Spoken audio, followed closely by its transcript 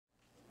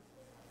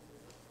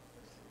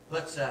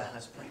Let's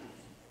pray.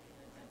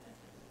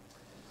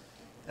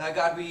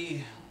 God,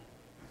 we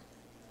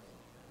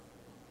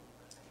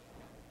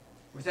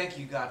thank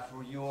you, God,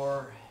 for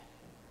your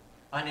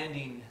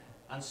unending,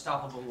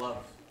 unstoppable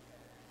love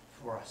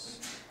for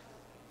us.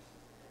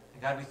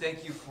 And God, we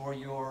thank you for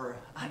your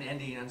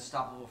unending,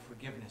 unstoppable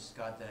forgiveness,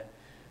 God,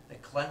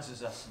 that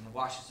cleanses us and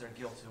washes our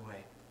guilt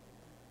away.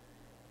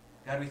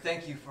 God, we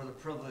thank you for the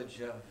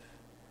privilege of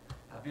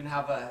being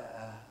have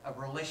a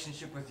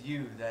relationship with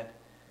you that,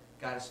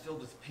 God, is filled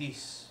with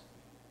peace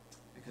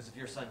because of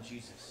your Son,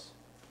 Jesus.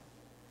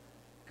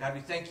 God, we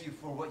thank you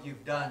for what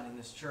you've done in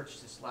this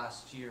church this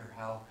last year,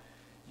 how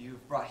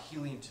you've brought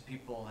healing to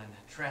people and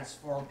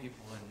transformed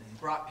people and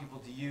brought people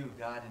to you,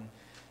 God,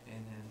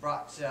 and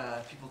brought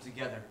people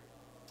together.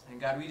 And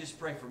God, we just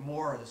pray for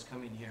more this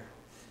coming year.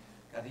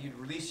 God, that you'd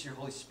release your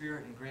Holy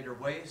Spirit in greater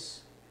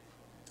ways.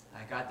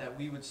 God, that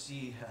we would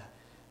see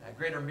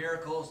greater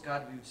miracles.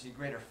 God, we would see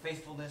greater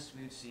faithfulness.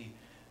 We would see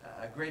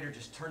a greater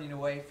just turning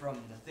away from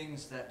the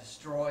things that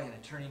destroy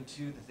and turning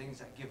to the things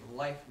that give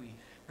life. We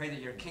pray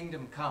that your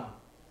kingdom come,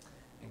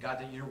 and God,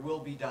 that your will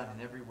be done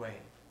in every way.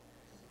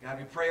 God,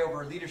 we pray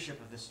over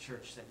leadership of this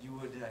church, that you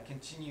would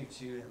continue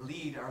to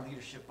lead our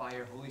leadership by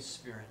your Holy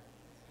Spirit.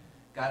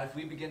 God, if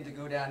we begin to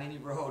go down any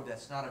road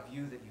that's not of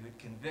you, that you would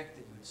convict,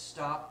 that you would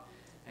stop.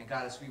 And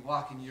God, as we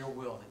walk in your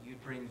will, that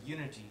you'd bring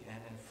unity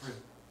and fruit.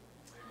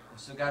 And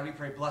so, God, we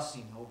pray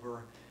blessing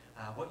over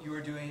what you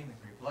are doing. We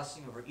pray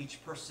blessing over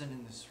each person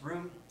in this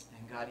room.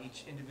 And God,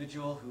 each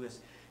individual who is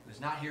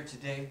not here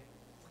today.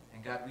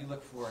 And God, we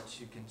look forward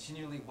to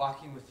continually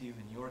walking with you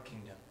in your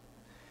kingdom.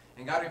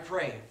 And God, we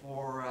pray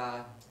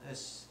for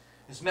this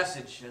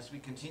message as we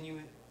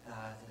continue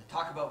to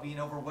talk about being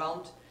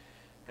overwhelmed.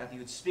 God, that you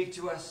would speak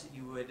to us, that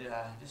you would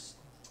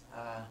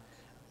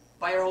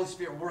by your Holy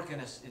Spirit, work in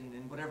us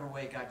in whatever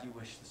way, God, you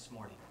wish this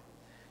morning.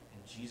 In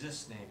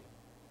Jesus' name,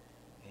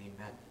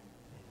 amen.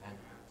 Amen.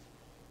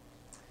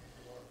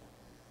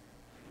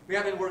 We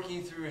have been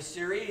working through a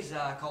series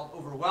called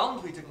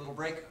Overwhelmed. We took a little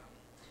break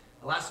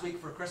last week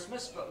for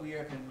Christmas, but we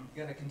are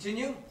going to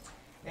continue.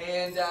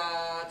 And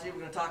today we're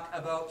going to talk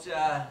about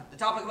the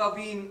topic about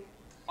being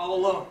all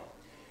alone.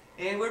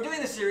 And we're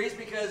doing this series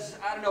because,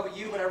 I don't know about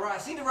you, but I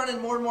seem to run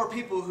into more and more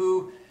people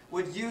who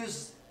would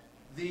use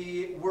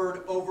the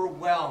word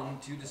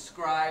overwhelmed to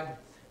describe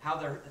how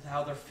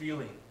they're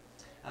feeling.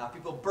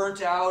 People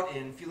burnt out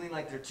and feeling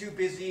like they're too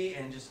busy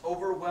and just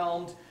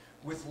overwhelmed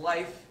with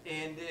life.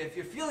 And if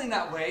you're feeling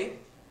that way,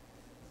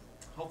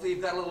 hopefully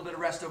you've got a little bit of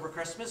rest over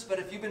Christmas. But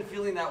if you've been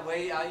feeling that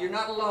way, you're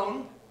not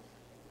alone.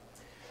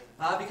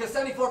 Because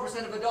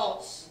 74% of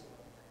adults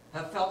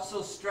have felt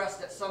so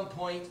stressed at some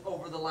point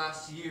over the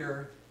last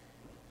year,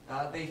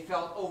 they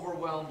felt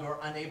overwhelmed or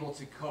unable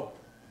to cope.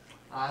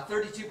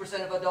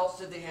 32% of adults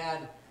said they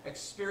had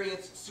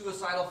experienced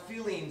suicidal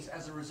feelings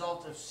as a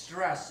result of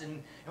stress.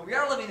 And we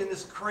are living in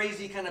this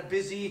crazy, kind of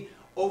busy,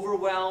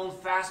 overwhelmed,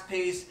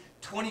 fast-paced,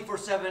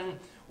 24/7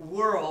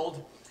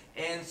 world.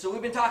 And so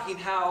we've been talking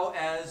how,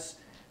 as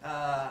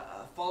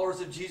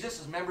followers of Jesus,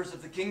 as members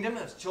of the kingdom,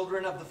 as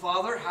children of the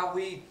Father, how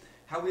we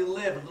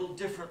live a little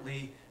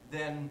differently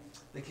than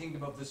the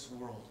kingdom of this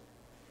world.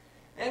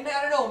 And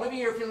I don't know, maybe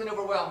you're feeling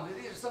overwhelmed.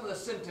 These are some of the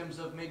symptoms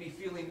of maybe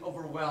feeling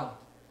overwhelmed.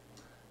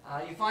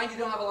 You find you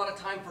don't have a lot of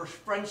time for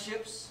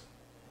friendships.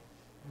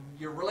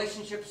 Your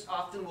relationships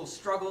often will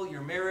struggle,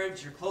 your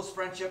marriage, your close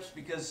friendships,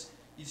 because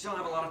you just don't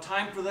have a lot of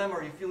time for them,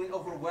 or you're feeling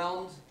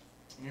overwhelmed,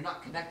 and you're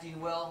not connecting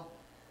well.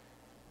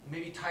 You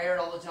may be tired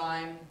all the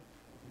time.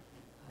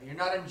 You're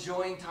not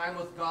enjoying time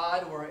with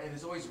God, or it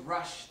is always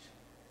rushed.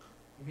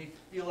 You may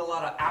feel a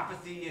lot of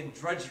apathy and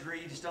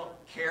drudgery, you just don't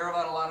care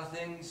about a lot of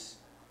things.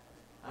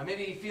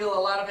 Maybe you feel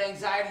a lot of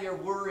anxiety or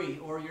worry,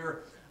 or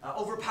you're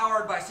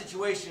overpowered by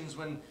situations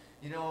when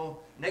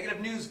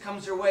negative news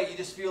comes your way. You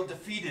just feel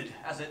defeated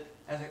as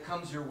it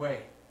comes your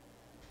way.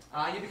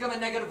 You become a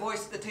negative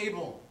voice at the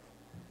table.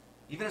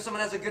 Even if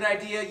someone has a good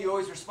idea, you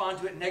always respond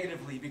to it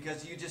negatively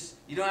because you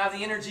don't have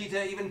the energy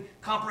to even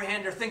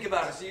comprehend or think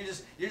about it. So you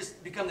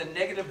just become the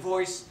negative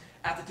voice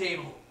at the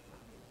table.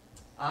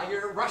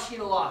 You're rushing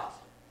a lot.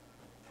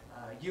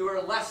 You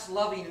are less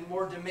loving and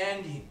more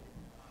demanding.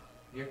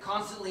 You're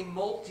constantly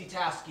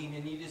multitasking,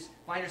 and you just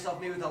find yourself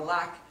maybe with a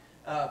lack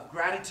of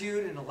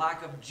gratitude and a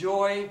lack of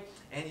joy,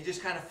 and you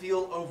just kind of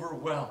feel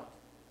overwhelmed.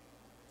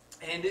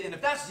 And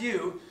if that's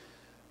you,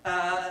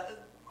 I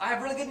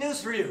have really good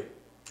news for you,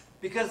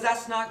 because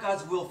that's not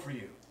God's will for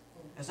you.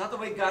 It's not the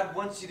way God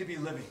wants you to be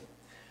living.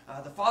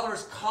 The Father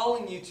is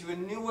calling you to a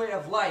new way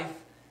of life,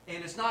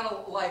 and it's not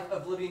a life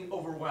of living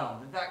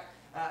overwhelmed. In fact,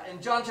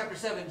 in John chapter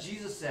 7,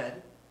 Jesus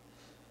said,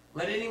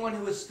 "Let anyone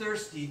who is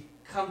thirsty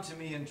come to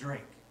me and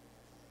drink."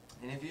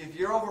 And if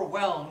you're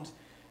overwhelmed,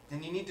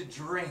 then you need to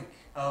drink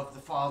of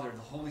the Father, the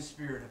Holy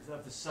Spirit,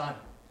 of the Son.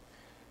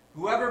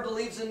 Whoever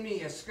believes in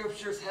me, as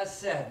Scriptures has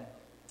said,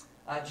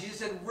 Jesus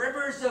said,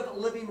 rivers of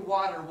living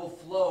water will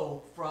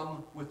flow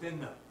from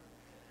within them.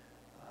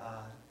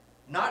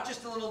 Not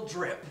just a little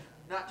drip,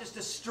 not just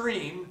a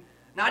stream,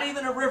 Not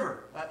even a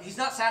river. He's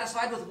not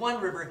satisfied with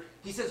one river.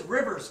 He says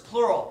rivers,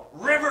 plural.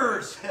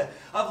 Rivers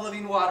of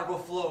living water will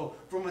flow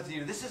from within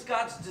you. This is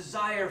God's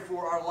desire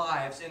for our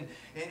lives, and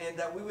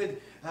that we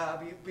would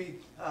be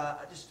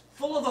just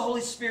full of the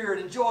Holy Spirit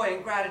and joy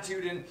and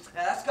gratitude, and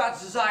that's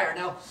God's desire.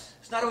 Now,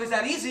 it's not always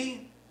that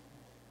easy,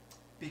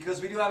 because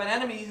we do have an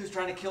enemy who's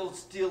trying to kill,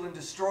 steal, and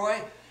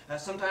destroy.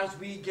 Sometimes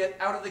we get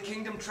out of the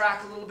kingdom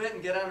track a little bit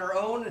and get on our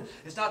own.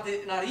 It's not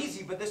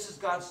easy, but this is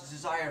God's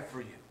desire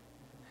for you.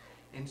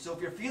 And so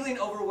if you're feeling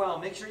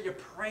overwhelmed, make sure you're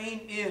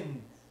praying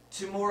in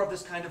to more of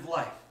this kind of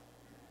life.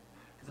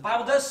 The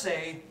Bible does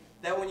say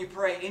that when you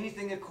pray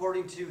anything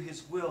according to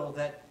His will,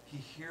 that He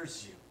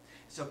hears you.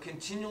 So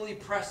continually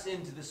press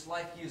into this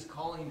life He is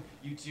calling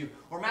you to.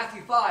 Or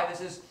Matthew 5, it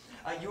says,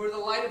 you are the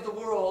light of the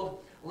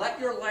world. Let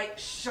your light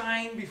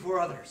shine before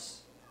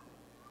others.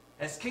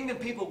 As kingdom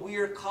people, we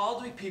are called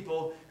to be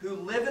people who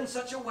live in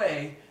such a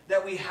way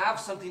that we have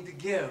something to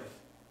give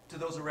to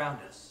those around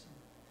us.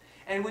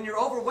 And when you're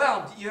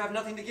overwhelmed, you have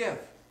nothing to give.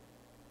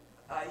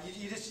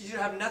 You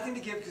have nothing to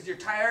give because you're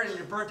tired and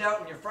you're burnt out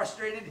and you're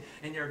frustrated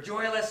and you're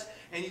joyless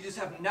and you just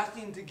have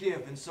nothing to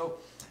give. And so,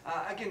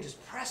 again,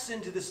 just press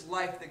into this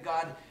life that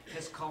God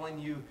is calling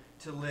you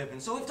to live.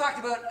 And so we've talked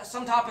about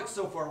some topics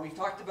so far. We've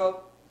talked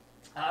about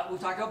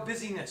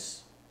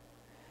busyness.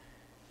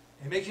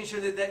 And making sure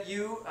that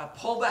you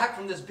pull back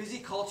from this busy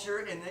culture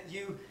and that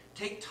you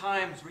take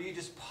times where you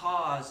just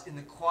pause in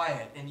the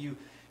quiet and you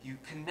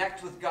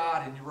connect with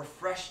God and you're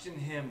refreshed in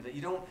Him, that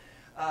you don't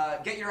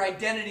get your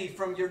identity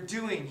from your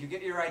doing. You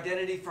get your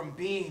identity from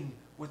being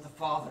with the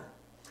Father.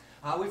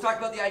 We've talked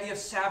about the idea of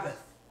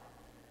Sabbath,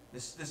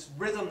 this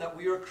rhythm that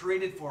we were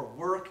created for,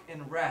 work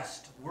and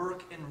rest,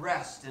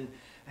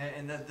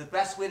 and the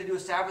best way to do a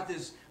Sabbath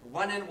is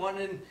one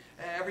in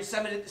every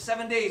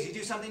 7 days. You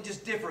do something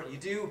just different.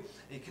 You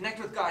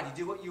connect with God. You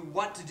do what you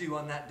want to do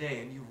on that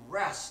day, and you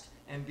rest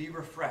and be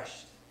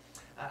refreshed.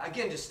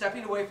 Again, just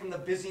stepping away from the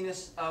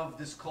busyness of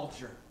this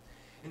culture.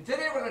 And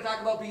today we're going to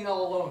talk about being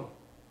all alone.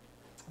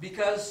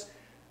 Because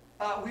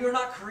we are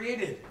not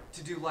created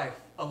to do life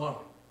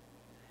alone.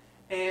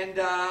 And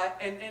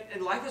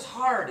life is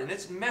hard, and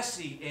it's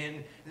messy,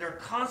 and there are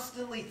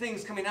constantly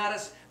things coming at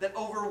us that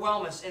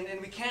overwhelm us, and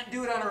we can't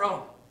do it on our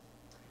own.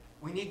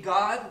 We need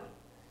God,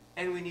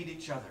 and we need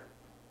each other.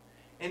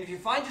 And if you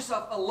find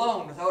yourself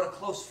alone without a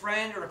close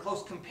friend or a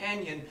close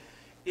companion,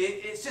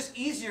 it's just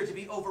easier to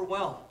be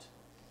overwhelmed.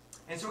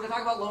 And so we're going to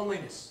talk about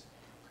loneliness.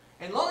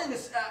 And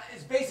loneliness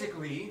is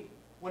basically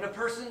when a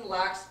person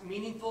lacks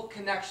meaningful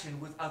connection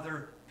with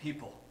other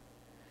people.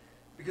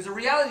 Because the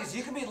reality is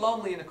you can be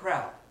lonely in a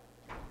crowd.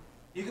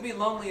 You can be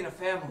lonely in a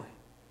family.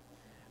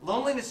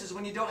 Loneliness is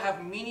when you don't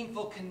have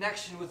meaningful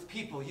connection with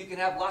people. You can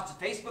have lots of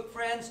Facebook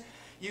friends.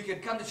 You can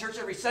come to church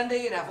every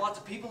Sunday and have lots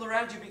of people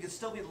around you, but you can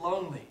still be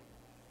lonely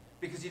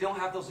because you don't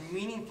have those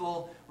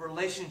meaningful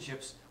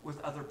relationships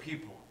with other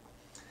people.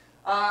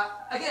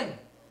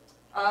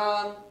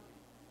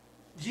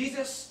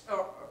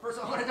 First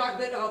I want to talk a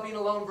bit about being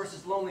alone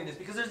versus loneliness,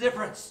 because there's a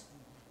difference.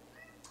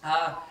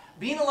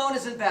 Being alone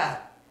isn't bad.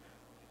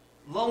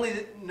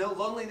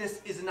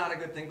 Loneliness is not a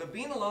good thing, but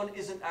being alone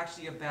isn't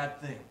actually a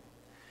bad thing.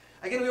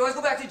 Again, we always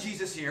go back to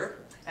Jesus here,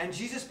 and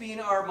Jesus being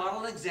our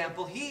model and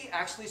example, He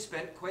actually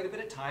spent quite a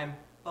bit of time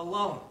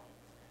alone.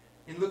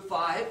 In Luke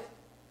 5,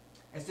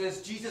 it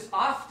says, Jesus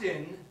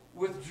often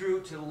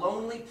withdrew to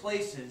lonely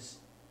places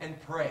and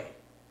prayed.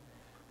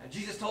 And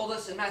Jesus told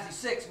us in Matthew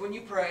 6, when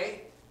you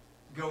pray,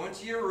 go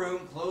into your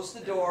room, close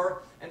the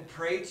door, and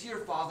pray to your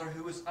Father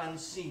who is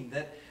unseen.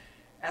 That,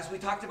 as we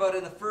talked about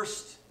in the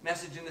first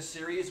message in the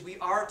series, we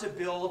are to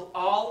build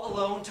all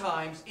alone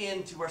times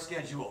into our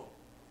schedule.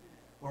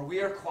 Where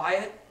we are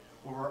quiet,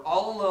 where we're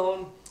all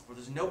alone, where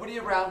there's nobody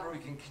around, where we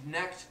can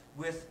connect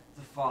with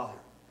the Father.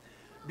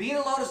 Being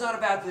alone is not a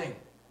bad thing.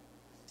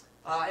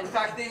 In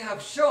fact, they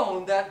have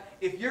shown that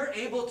if you're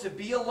able to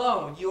be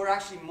alone, you are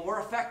actually more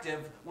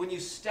effective when you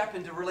step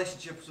into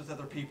relationships with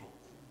other people.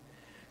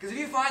 Because if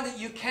you find that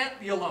you can't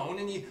be alone,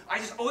 and I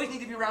just always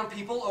need to be around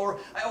people, or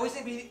I always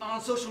need to be on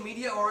social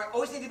media, or I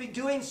always need to be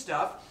doing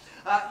stuff,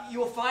 you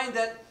will find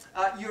that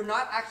you're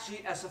not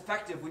actually as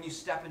effective when you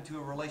step into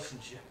a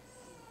relationship.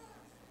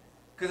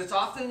 Because it's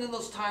often in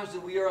those times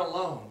that we are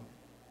alone,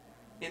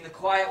 in the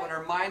quiet, when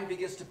our mind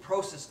begins to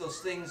process those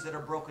things that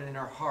are broken in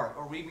our heart,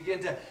 or we begin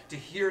to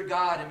hear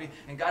God,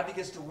 and God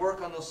begins to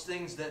work on those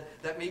things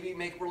that maybe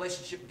make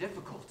relationship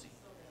difficult.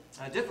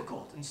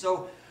 And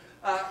so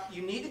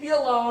you need to be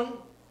alone,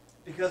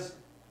 because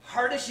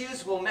hard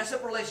issues will mess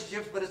up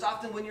relationships, but it's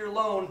often when you're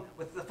alone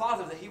with the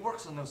Father that He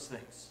works on those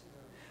things.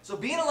 So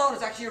being alone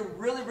is actually a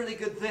really, really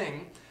good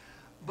thing,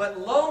 but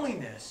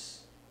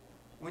loneliness,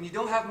 when you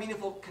don't have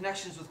meaningful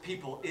connections with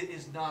people, it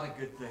is not a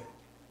good thing.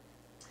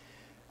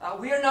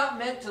 We are not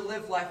meant to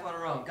live life on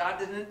our own. God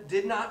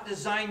did not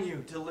design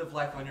you to live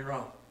life on your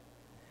own.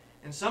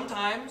 And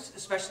sometimes,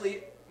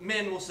 especially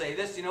men will say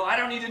this, I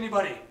don't need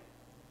anybody.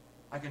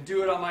 I can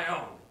do it on my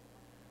own.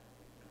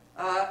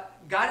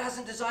 God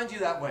hasn't designed you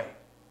that way.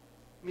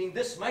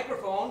 This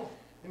microphone,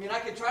 I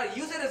could try to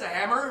use it as a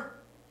hammer,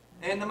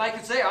 And the mic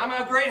could say, I'm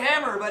a great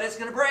hammer, but it's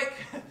going to break.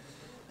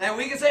 And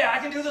we can say, I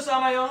can do this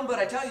on my own, but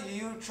I tell you,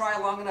 you try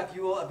long enough,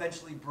 you will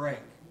eventually break.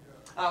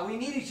 We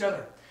need each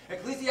other.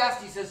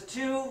 Ecclesiastes says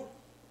 2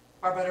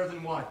 are better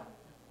than 1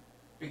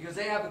 because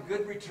they have a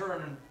good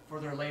return for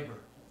their labor.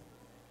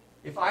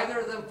 If either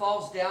of them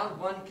falls down,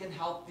 one can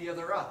help the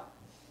other up.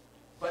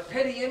 But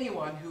pity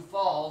anyone who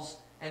falls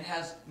and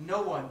has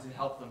no one to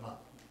help them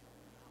up.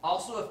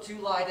 Also, if 2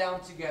 lie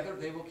down together,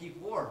 they will keep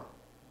warm.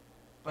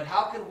 But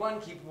how can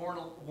one keep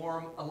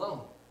warm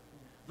alone?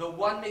 Though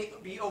one may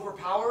be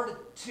overpowered,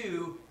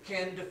 2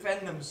 can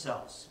defend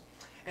themselves.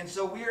 And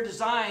so we are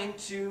designed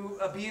to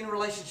be in a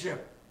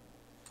relationship.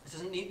 This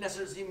doesn't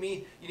necessarily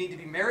mean you need to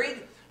be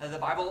married. The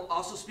Bible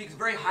also speaks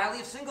very highly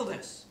of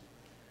singleness.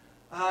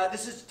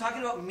 This is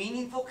talking about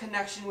meaningful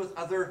connection with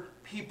other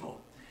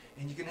people.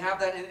 And you can have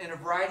that in a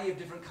variety of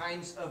different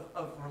kinds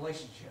of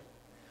relationship.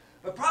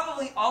 But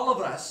probably all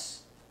of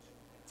us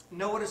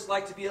know what it's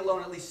like to be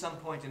alone at least some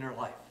point in our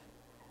life.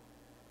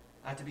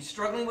 To be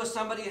struggling with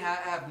somebody,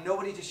 have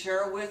nobody to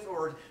share it with,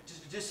 or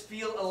just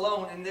feel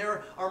alone. And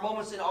there are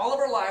moments in all of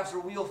our lives where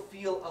we'll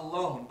feel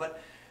alone.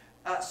 But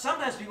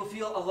sometimes people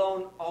feel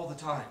alone all the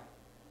time.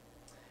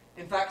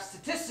 In fact,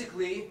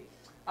 statistically,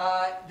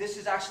 this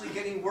is actually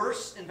getting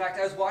worse. In fact,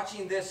 I was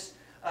watching this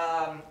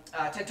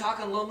TED Talk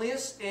on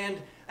loneliness, and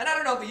I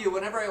don't know about you,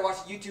 whenever I watch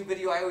a YouTube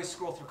video, I always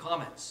scroll through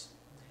comments.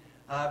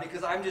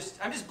 Because I'm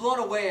just blown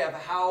away of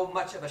how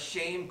much of a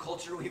shame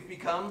culture we've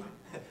become.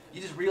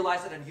 You just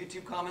realize that in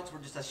YouTube comments,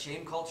 we're just a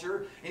shame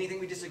culture. Anything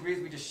we disagree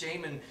with, we just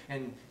shame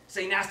and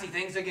say nasty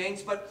things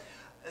against. But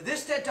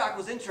this TED Talk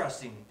was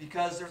interesting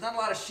because there's not a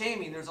lot of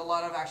shaming, there's a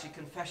lot of actually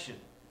confession.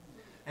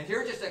 And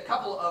here are just a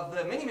couple of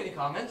the many, many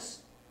comments.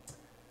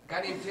 A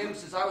guy named Tim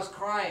says, I was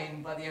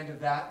crying by the end of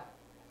that.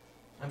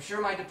 I'm sure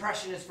my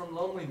depression is from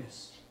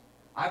loneliness.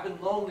 I've been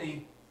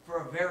lonely for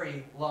a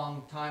very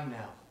long time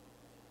now.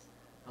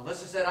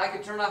 Alyssa said, I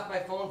could turn off my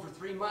phone for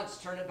 3 months,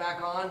 turn it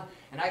back on,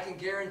 and I can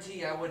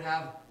guarantee I would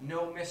have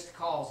no missed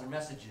calls or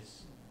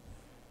messages.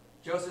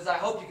 Joe says, I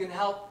hope you can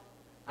help.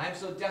 I'm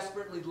so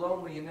desperately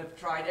lonely and have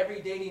tried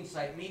every dating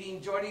site,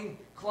 meeting, joining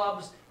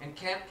clubs, and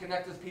can't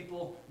connect with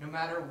people no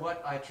matter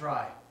what I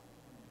try.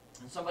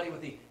 And somebody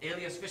with the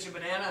alias Fish and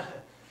Banana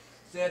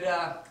said,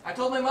 I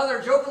told my mother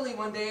jokingly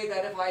one day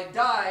that if I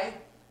die,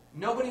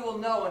 nobody will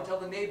know until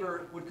the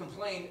neighbor would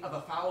complain of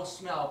a foul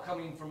smell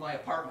coming from my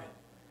apartment.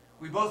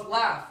 We both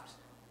laughed,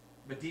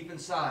 but deep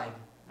inside,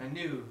 I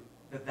knew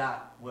that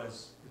that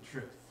was the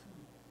truth.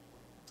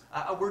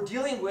 We're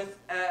dealing with,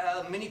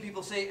 many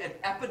people say, an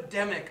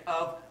epidemic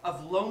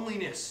of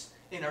loneliness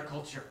in our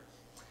culture.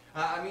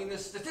 I mean, the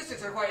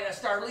statistics are quite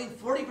startling.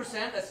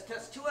 40%,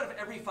 that's 2 out of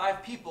every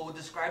 5 people would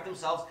describe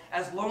themselves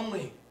as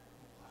lonely.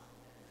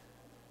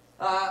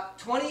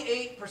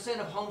 28%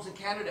 of homes in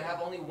Canada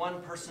have only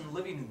 1 person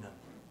living in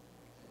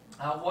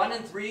them. 1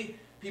 in 3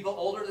 people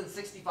older than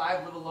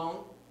 65 live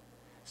alone.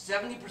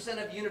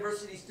 70% of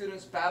university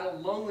students battle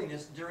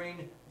loneliness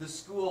during the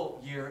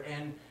school year,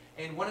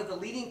 and one of the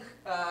leading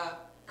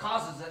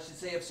causes, I should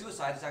say, of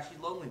suicide is actually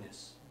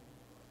loneliness.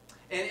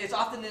 And it's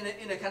often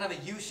in a kind of a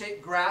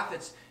U-shaped graph.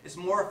 It's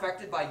more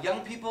affected by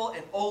young people,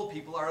 and old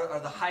people are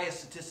the highest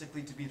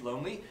statistically to be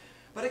lonely.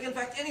 But it can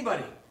affect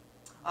anybody.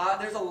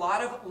 There's a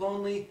lot of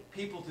lonely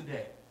people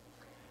today.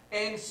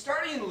 And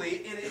startlingly,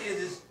 it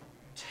is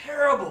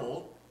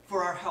terrible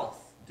for our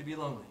health to be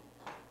lonely.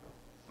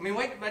 I mean,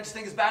 I just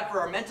think it's bad for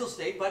our mental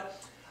state,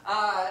 but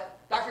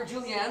Dr.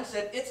 Julian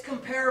said it's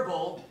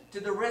comparable to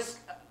the risk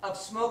of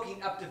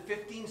smoking up to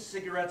 15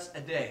 cigarettes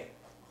a day.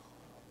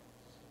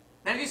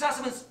 Now, if you saw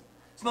someone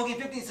smoking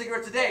 15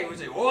 cigarettes a day, we would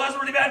say, well, that's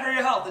really bad for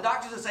your health. The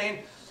doctors are saying,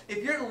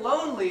 if you're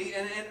lonely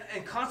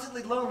and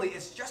constantly lonely,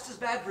 it's just as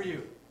bad for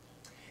you.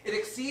 It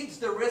exceeds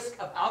the risk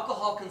of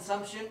alcohol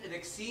consumption, it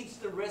exceeds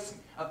the risk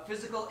of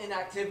physical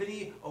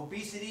inactivity,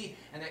 obesity,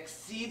 and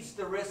exceeds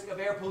the risk of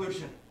air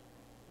pollution.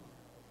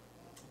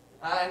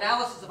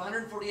 Analysis of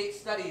 148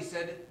 studies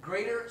said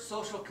greater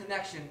social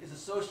connection is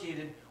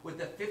associated with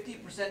a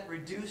 50%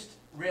 reduced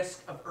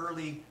risk of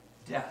early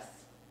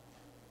death.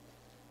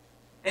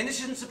 And this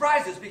shouldn't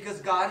surprise us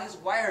because God has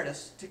wired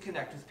us to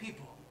connect with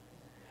people.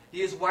 He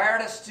has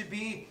wired us to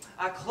be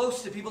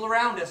close to people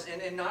around us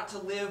and not to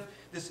live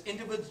this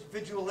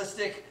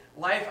individualistic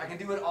life. I can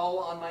do it all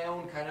on my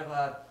own kind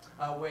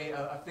of way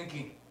of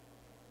thinking.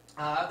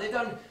 They've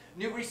done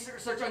new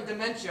research on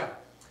dementia.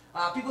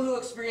 People who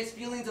experience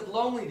feelings of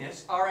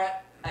loneliness are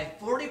at a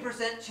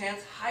 40%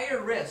 chance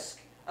higher risk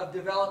of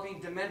developing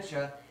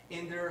dementia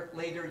in their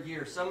later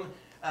years. Some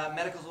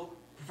medical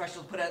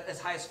professionals put it as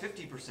high as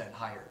 50%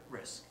 higher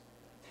risk.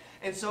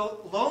 And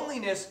so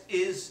loneliness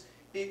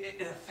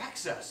it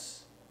affects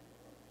us.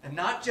 And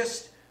not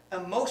just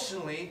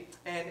emotionally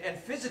and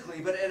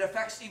physically, but it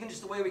affects even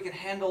just the way we can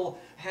handle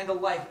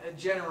life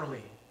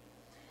generally.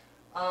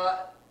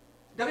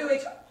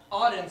 W.H.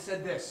 Auden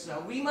said this,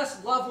 we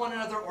must love one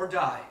another or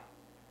die.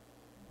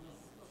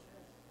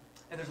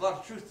 And there's a lot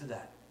of truth to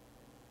that.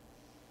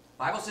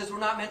 Bible says we're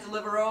not meant to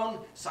live alone.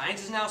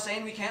 Science is now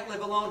saying we can't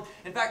live alone.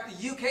 In fact,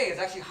 the UK has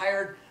actually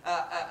hired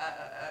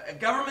a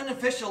government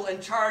official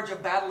in charge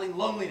of battling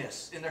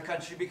loneliness in their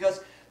country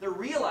because they're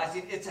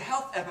realizing it's a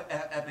health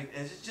epic.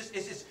 It's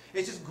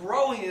just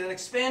growing and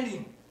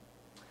expanding.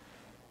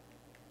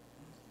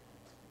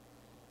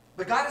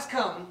 But God has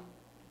come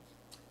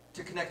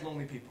to connect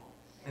lonely people.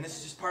 And this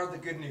is just part of the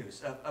good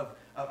news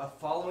of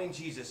following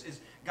Jesus. Is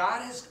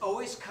God has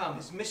always come.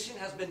 His mission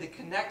has been to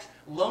connect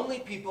lonely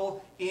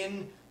people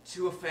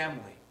into a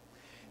family.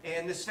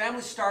 And this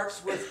family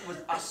starts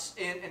with us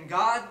and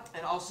God,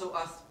 and also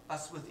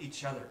us with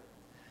each other.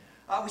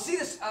 We see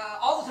this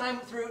all the time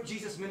through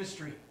Jesus'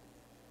 ministry.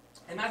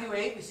 In Matthew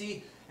 8, we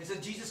see it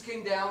says Jesus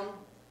came down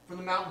from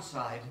the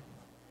mountainside,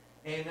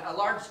 and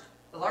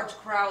large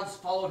crowds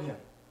followed him.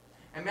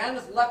 A man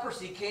with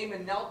leprosy came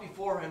and knelt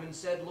before him and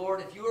said, "Lord,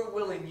 if you are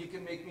willing, you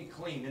can make me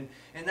clean." And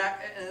in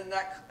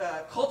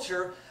that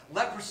culture,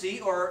 leprosy,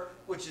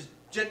 which is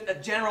a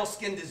general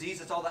skin disease,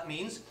 that's all that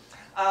means,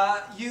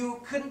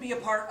 you couldn't be a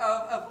part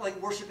of like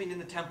worshiping in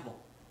the temple.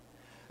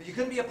 You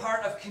couldn't be a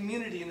part of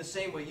community in the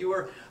same way. You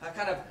were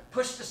kind of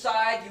pushed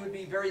aside. You would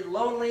be very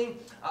lonely.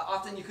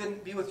 Often you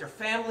couldn't be with your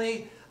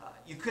family.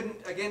 You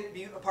couldn't, again,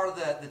 be a part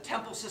of the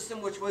temple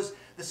system, which was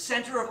the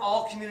center of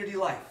all community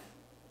life.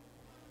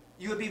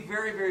 You would be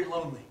very, very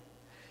lonely.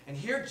 And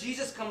here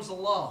Jesus comes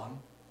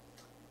along,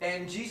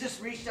 and Jesus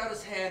reached out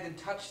his hand and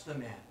touched the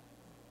man.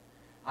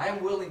 "I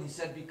am willing," he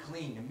said, "be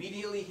clean."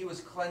 Immediately he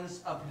was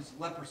cleansed of his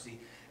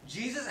leprosy.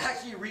 Jesus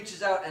actually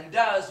reaches out and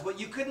does what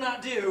you could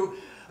not do,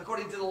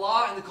 according to the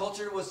law and the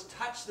culture, was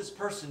touch this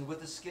person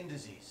with a skin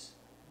disease.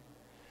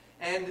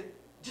 And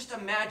just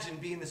imagine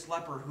being this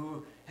leper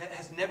who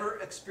has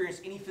never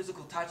experienced any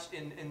physical touch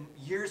in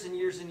years and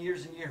years and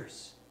years and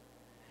years.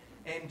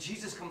 And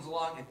Jesus comes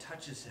along and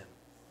touches him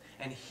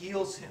and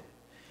heals him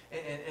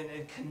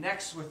and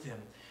connects with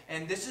him.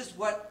 And this is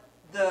what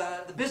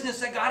the business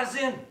that God is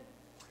in,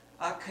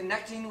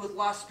 connecting with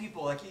lost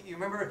people. Like you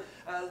remember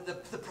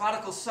the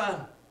prodigal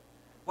son.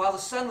 While the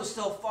son was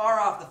still far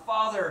off, the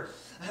father,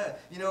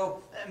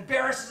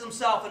 embarrasses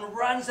himself and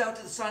runs out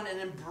to the son and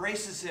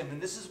embraces him.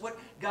 And this is what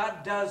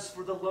God does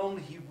for the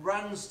lonely. He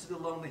runs to the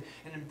lonely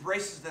and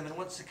embraces them and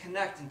wants to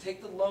connect and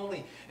take the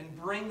lonely and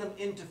bring them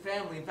into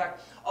family. In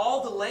fact,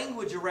 all the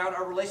language around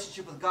our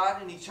relationship with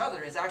God and each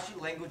other is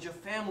actually language of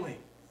family.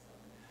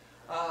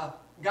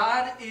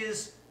 God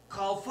is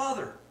called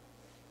Father.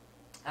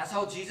 That's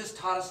how Jesus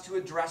taught us to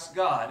address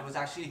God. It was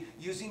actually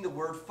using the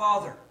word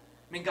Father.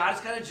 I mean, God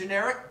is kind of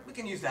generic. We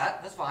can use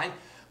that. That's fine.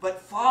 But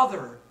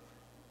Father,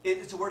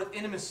 it's a word of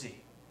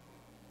intimacy.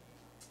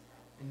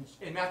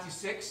 In Matthew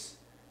 6,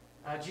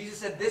 Jesus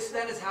said, "This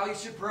then is how you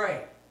should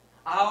pray.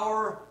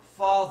 Our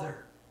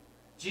Father."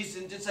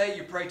 Jesus didn't say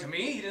you pray to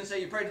me. He didn't say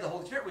you pray to the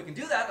Holy Spirit. We can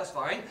do that. That's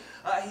fine.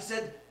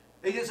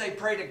 He didn't say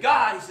pray to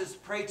God. He says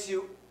pray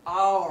to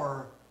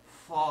our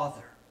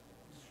Father.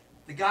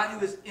 The God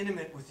who is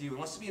intimate with you and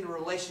wants to be in a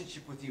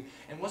relationship with you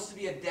and wants to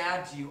be a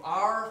dad to you.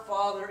 Our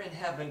Father in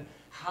heaven,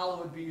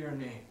 hallowed be your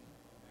name.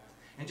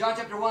 In John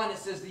chapter 1, it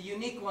says, the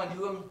unique one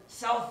who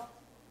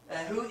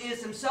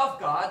is himself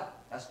God,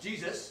 that's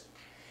Jesus,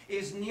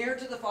 is near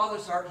to the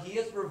Father's heart. He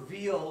has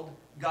revealed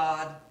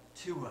God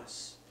to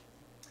us.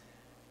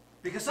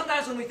 Because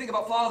sometimes when we think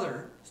about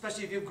Father,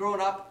 especially if you've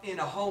grown up in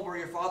a home where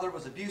your father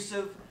was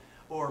abusive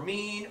or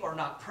mean or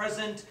not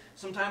present,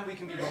 sometimes we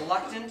can be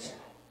reluctant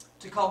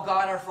to call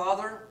God our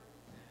Father.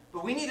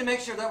 But we need to make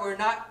sure that we're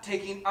not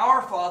taking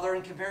our Father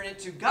and comparing it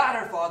to God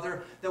our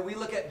Father, that we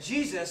look at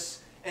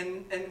Jesus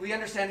and we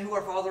understand who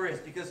our Father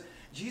is. Because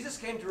Jesus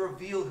came to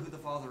reveal who the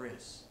Father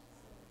is.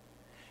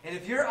 And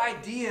if your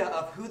idea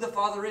of who the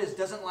Father is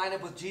doesn't line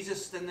up with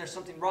Jesus, then there's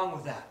something wrong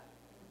with that.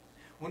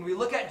 When we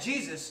look at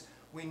Jesus,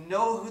 we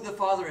know who the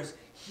Father is.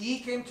 He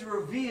came to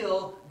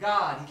reveal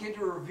God. He came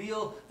to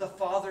reveal the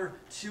Father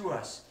to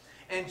us.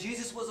 And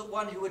Jesus was the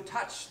one who would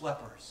touch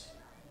lepers.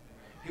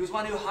 He was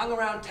one who hung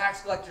around tax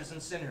collectors and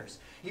sinners.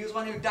 He was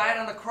one who died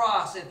on the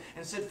cross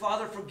and said,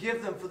 "Father,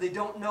 forgive them, for they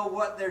don't know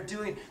what they're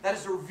doing." That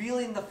is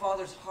revealing the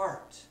Father's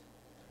heart.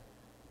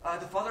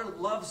 The Father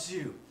loves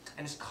you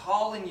and is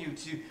calling you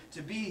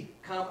to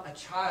become a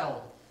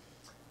child.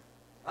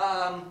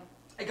 And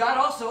God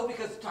also,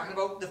 because talking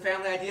about the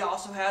family idea,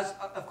 also has,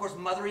 of course,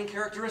 mothering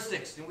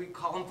characteristics. And we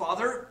call him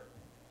Father.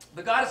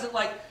 But God isn't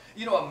like,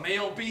 a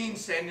male being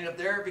standing up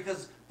there,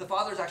 because the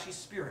Father is actually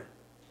spirit.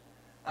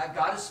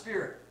 God is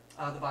spirit.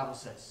 The Bible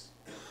says.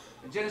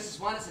 In Genesis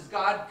 1, it says,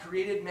 God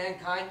created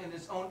mankind in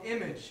his own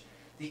image.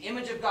 The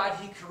image of God,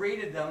 he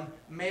created them,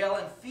 male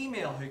and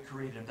female he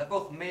created them. That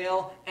both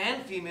male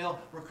and female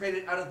were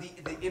created out of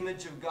the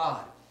image of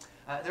God.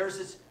 There's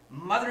this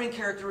mothering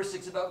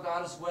characteristics about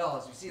God as well,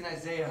 as we see in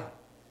Isaiah.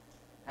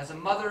 As a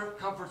mother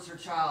comforts her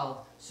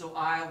child, so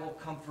I will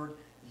comfort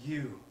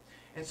you.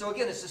 And so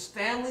again, it's this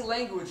family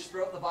language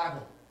throughout the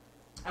Bible.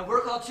 And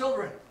we're called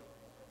children.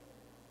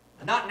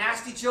 Not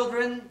nasty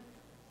children,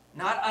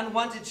 not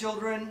unwanted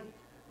children,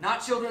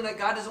 not children that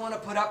God doesn't want to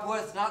put up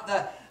with, not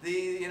the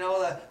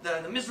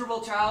miserable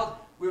child.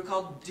 We're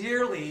called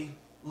dearly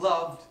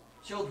loved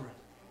children.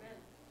 Amen.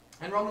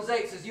 And Romans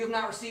 8 says, you have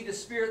not received a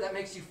spirit that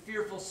makes you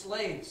fearful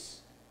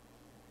slaves.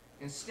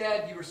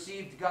 Instead, you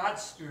received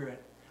God's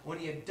Spirit when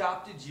He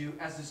adopted you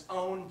as His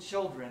own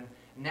children.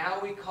 Now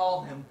we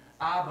call Him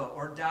Abba,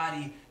 or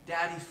Daddy,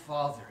 Daddy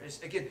Father.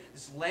 It's, again,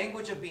 this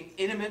language of being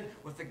intimate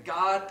with the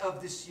God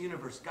of this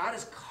universe. God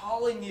is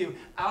calling you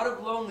out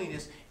of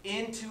loneliness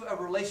into a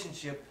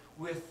relationship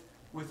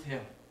with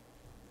Him.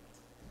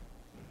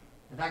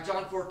 In fact,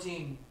 John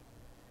 14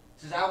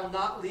 says, I will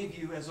not leave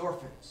you as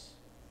orphans.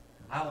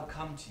 I will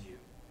come to you.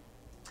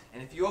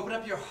 And if you open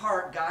up your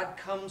heart, God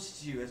comes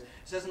to you. As it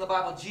says in the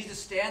Bible, Jesus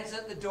stands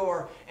at the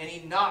door and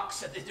He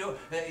knocks at the door.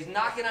 He's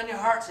knocking on your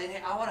heart saying,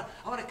 hey, I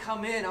want to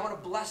come in. I want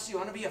to bless you. I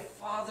want to be a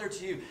father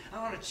to you.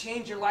 I want to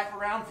change your life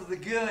around for the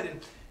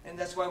good. And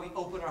that's why we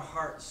open our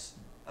hearts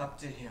up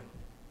to Him.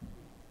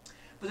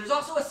 But there's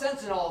also a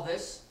sense in all of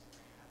this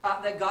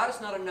that God is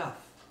not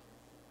enough.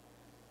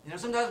 You know,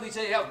 sometimes we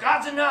say, oh,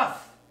 God's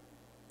enough.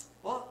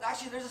 Well,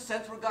 actually, there's a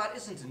sense where God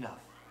isn't enough.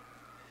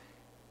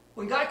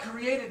 When God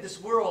created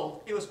this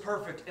world, it was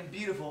perfect and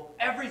beautiful.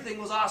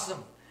 Everything was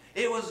awesome.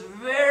 It was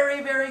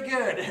very, very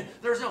good.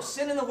 There was no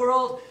sin in the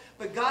world,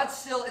 but God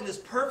still, in this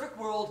perfect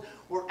world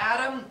where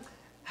Adam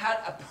had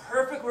a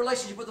perfect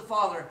relationship with the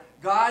Father,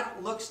 God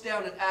looks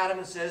down at Adam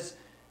and says,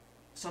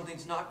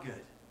 something's not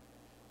good.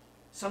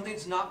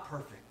 Something's not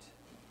perfect.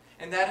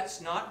 And that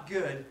it's not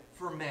good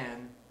for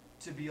man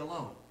to be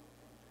alone.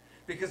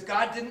 Because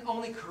God didn't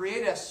only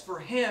create us for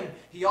Him,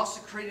 He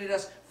also created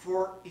us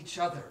for each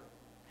other.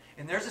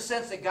 And there's a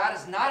sense that God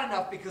is not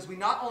enough because we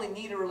not only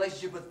need a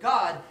relationship with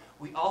God,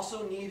 we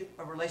also need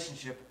a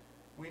relationship.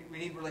 We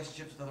need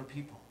relationships with other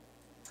people.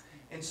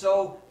 And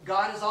so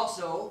God has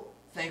also,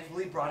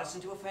 thankfully, brought us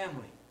into a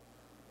family.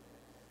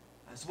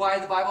 That's why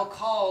the Bible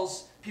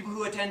calls people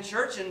who attend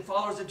church and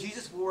followers of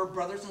Jesus, we're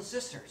brothers and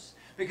sisters.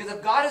 Because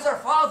if God is our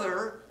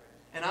Father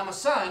and I'm a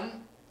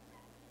son,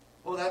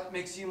 well, that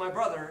makes you my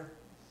brother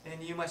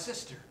and you my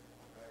sister.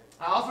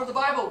 All through the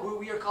Bible,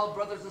 we are called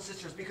brothers and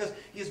sisters because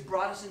He has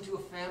brought us into a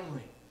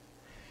family.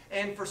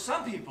 And for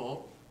some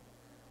people,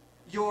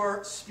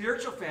 your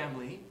spiritual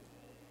family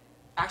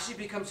actually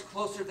becomes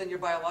closer than your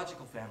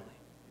biological family.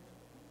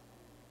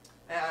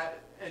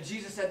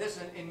 Jesus said this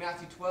in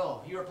Matthew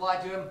 12. He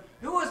replied to him,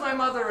 who is my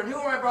mother and who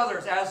are my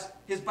brothers? As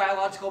his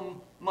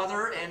biological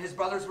mother and his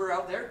brothers were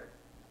out there.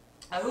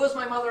 Who is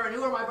my mother and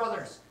who are my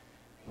brothers?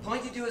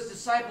 Pointing to His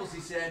disciples,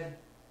 He said,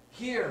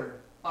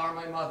 here are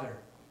my mother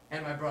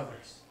and my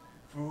brothers.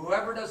 For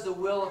whoever does the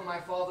will of my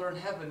Father in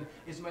heaven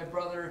is my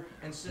brother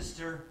and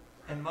sister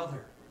and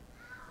mother.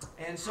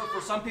 And so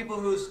for some people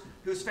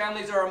whose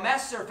families are a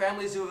mess, or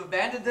families who have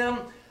abandoned them,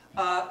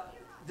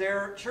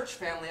 their church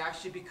family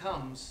actually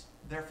becomes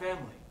their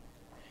family.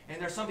 And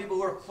there are some people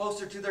who are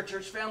closer to their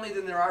church family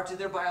than there are to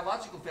their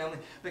biological family.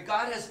 But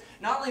God has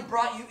not only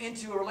brought you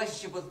into a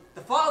relationship with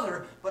the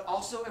Father, but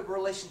also a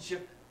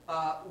relationship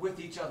with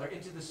each other,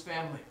 into this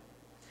family.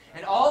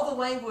 And all the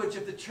language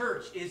of the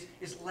church is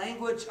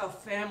language of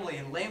family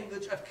and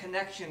language of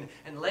connection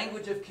and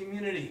language of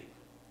community.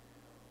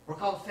 We're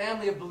called a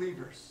family of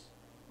believers.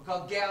 We're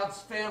called God's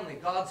family,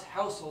 God's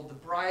household, the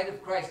bride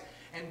of Christ,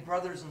 and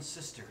brothers and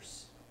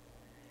sisters.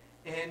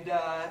 And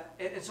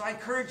so I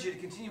encourage you to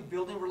continue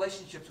building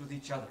relationships with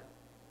each other.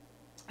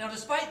 Now,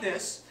 despite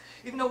this,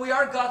 even though we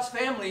are God's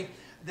family,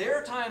 there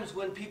are times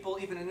when people,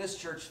 even in this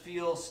church,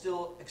 feel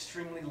still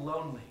extremely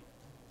lonely,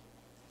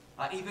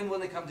 even when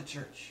they come to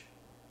church.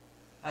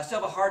 I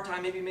still have a hard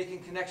time maybe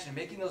making connection,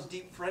 making those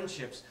deep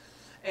friendships.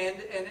 And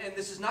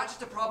this is not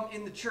just a problem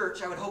in the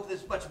church. I would hope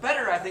it's much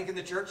better, I think, in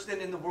the church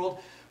than in the world.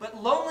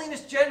 But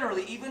loneliness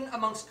generally, even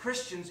amongst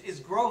Christians, is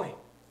growing.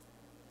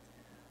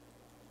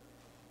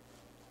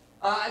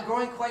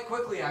 Growing quite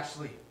quickly,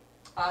 actually.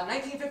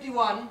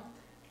 1951,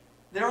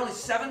 there are only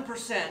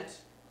 7%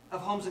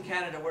 of homes in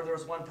Canada where there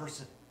was one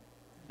person.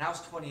 Now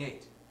it's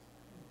 28.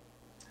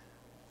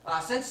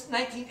 Since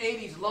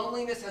 1980s,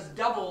 loneliness has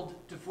doubled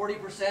to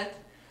 40%.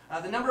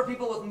 The number of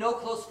people with no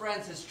close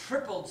friends has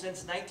tripled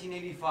since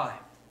 1985.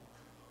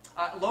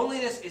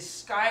 Loneliness is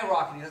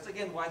skyrocketing. That's,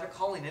 again, why they're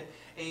calling it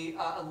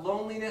a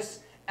loneliness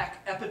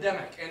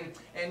epidemic.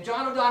 And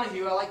John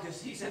O'Donohue, I like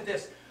this, he said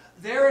this,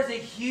 there is a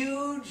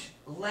huge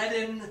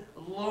leaden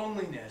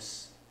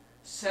loneliness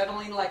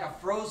settling like a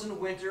frozen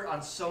winter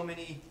on so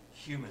many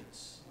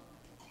humans.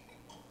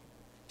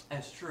 And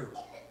it's true.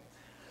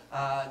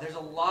 There's a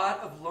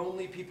lot of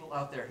lonely people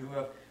out there who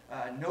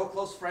have no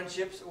close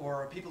friendships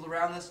or people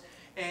around us.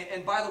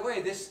 And by the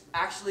way, this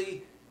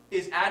actually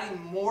is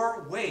adding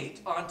more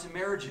weight onto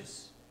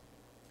marriages.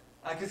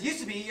 Because it used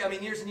to be, I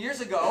mean, years and years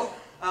ago,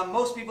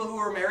 most people who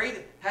were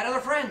married had other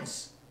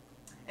friends.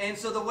 And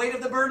so the weight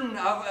of the burden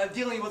of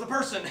dealing with a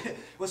person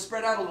was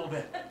spread out a little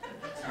bit.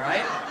 All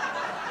right?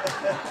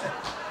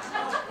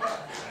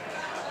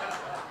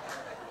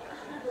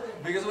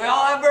 Because we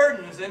all have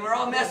burdens and we're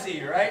all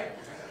messy, right?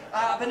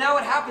 But now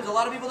what happens, a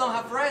lot of people don't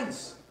have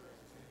friends.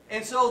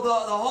 And so the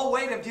whole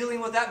weight of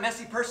dealing with that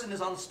messy person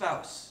is on the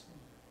spouse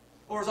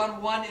or is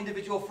on one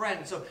individual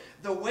friend. So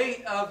the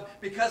weight of,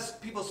 because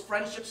people's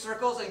friendship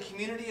circles and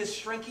community is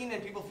shrinking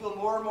and people feel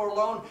more and more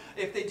alone,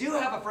 if they do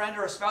have a friend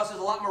or a spouse, there's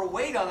a lot more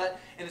weight on it,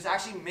 and it's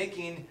actually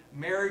making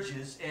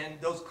marriages and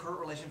those current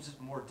relationships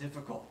more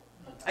difficult.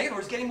 Again, we're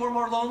just getting more and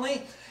more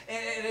lonely,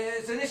 and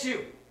it's an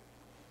issue.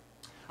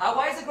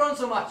 Why has it grown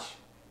so much?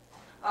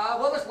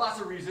 Well, there's lots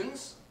of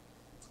reasons.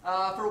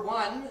 For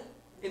one,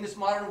 in this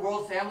modern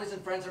world, families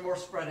and friends are more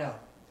spread out.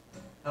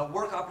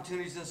 Work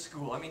opportunities in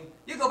school. I mean,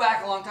 you go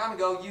back a long time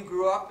ago, you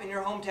grew up in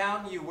your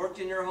hometown, you worked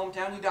in your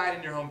hometown, you died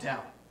in your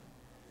hometown.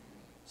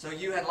 So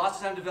you had lots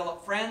of time to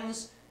develop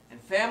friends and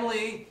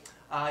family.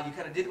 You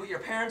kind of did what your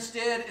parents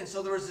did, and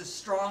so there was this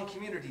strong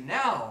community.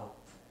 Now,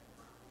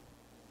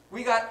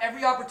 we got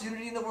every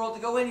opportunity in the world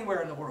to go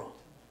anywhere in the world.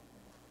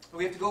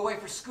 We have to go away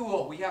for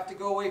school. We have to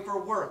go away for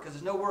work because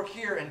there's no work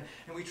here, and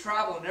we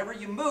travel. Whenever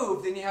you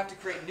move, then you have to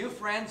create new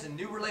friends and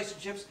new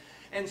relationships,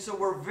 and so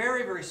we're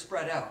very, very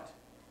spread out.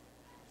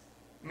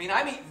 I mean,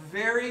 I meet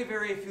very,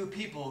 very few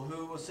people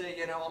who will say,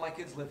 you know, all my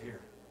kids live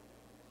here,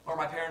 or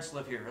my parents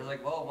live here. It's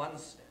like, well,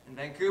 one's in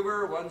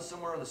Vancouver, one's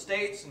somewhere in the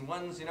States, and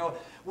one's, you know,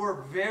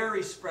 we're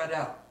very spread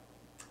out.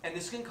 And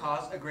this can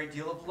cause a great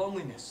deal of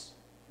loneliness.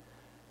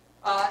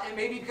 It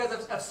may be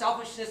because of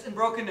selfishness and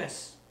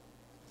brokenness.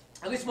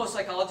 At least most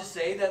psychologists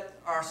say that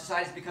our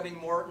society is becoming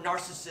more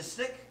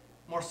narcissistic,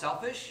 more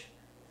selfish.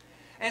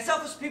 And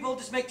selfish people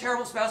just make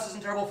terrible spouses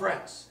and terrible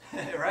friends,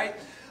 right?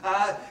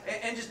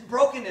 And just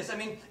brokenness. I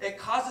mean, it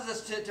causes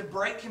us to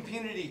break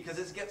community because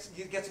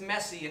it gets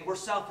messy and we're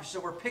selfish, so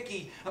we're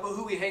picky about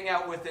who we hang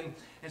out with.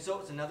 And so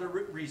it's another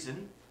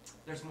reason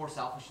there's more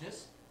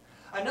selfishness.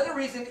 Another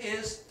reason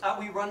is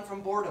we run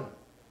from boredom.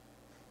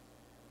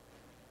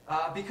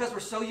 Because we're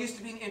so used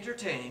to being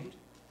entertained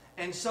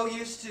and so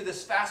used to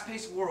this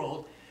fast-paced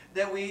world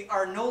that we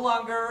are no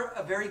longer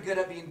very good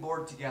at being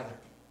bored together.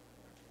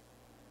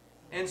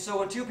 And so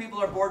when two people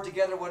are bored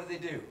together, what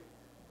do?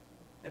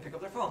 They pick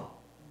up their phone.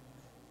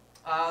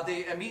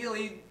 They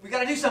immediately, we got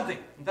to do something.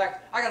 In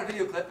fact, I got a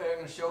video clip I'm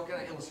going to show,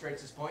 kind of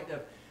illustrates this point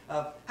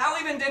of how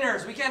even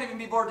dinners, we can't even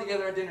be bored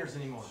together at dinners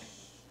anymore.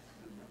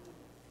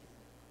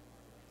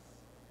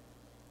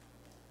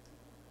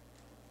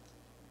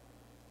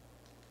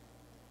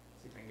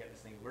 See if I can get this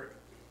thing to work.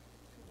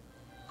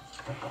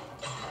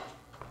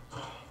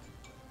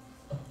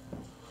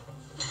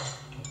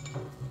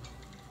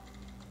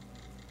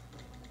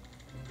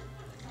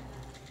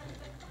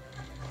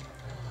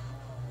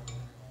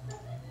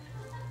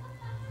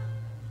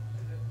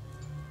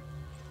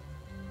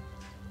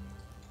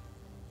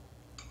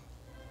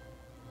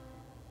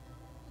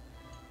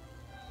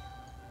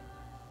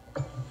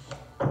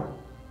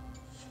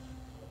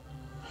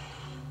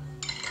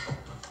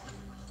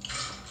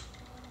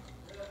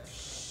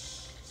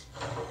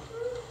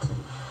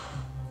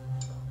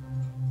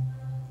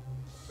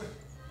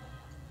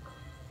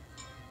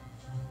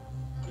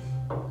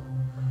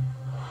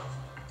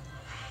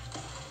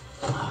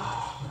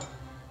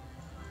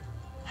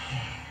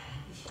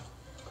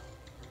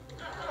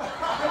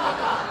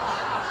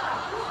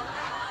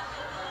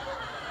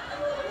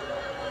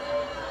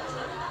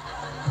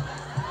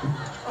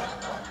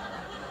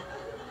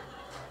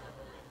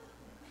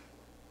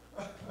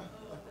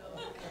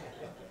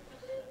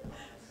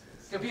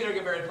 Computer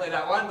can barely play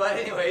that one, but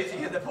anyways, you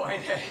get the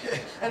point.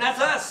 And that's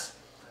us.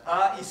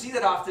 You see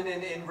that often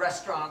in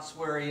restaurants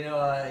where you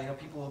know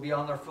people will be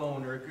on their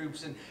phone or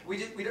groups, and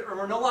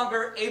we're no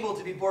longer able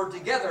to be bored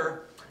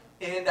together,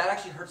 and that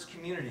actually hurts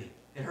community.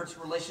 It hurts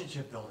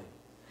relationship building.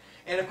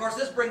 And of course,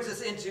 this brings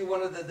us into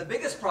one of the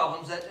biggest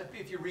problems that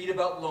if you read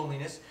about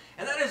loneliness,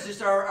 and that is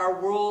just our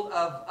world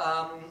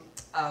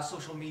of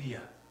social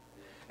media.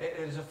 It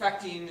is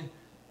affecting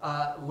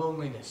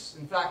loneliness.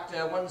 In fact,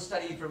 one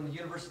study from the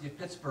University of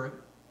Pittsburgh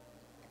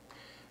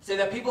say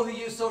that people who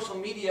use social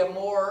media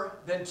more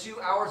than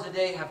 2 hours a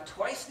day have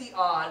twice the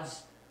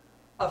odds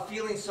of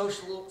feeling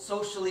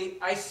socially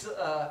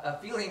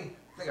isolated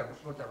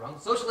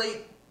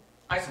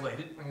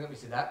let me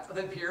say that,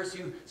 than peers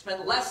who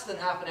spend less than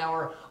half an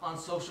hour on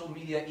social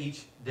media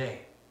each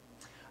day.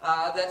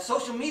 That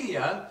social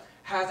media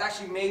has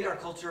actually made our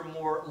culture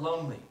more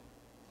lonely.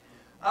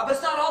 But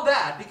it's not all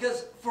bad,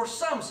 because for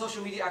some,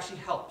 social media actually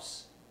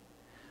helps.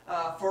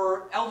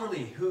 For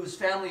elderly whose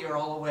family are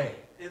all away,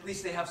 at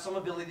least they have some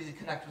ability to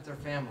connect with their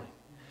family.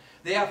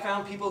 They have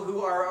found people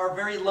who are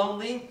very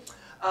lonely,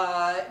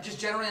 just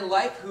generally in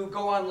life, who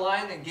go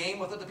online and game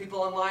with other people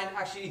online,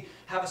 actually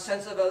have a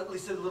sense of at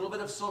least a little bit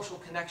of social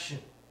connection.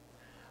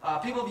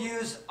 People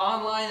use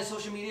online and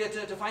social media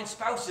to find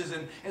spouses,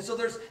 and so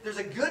there's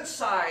a good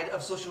side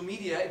of social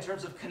media in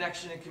terms of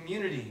connection and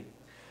community.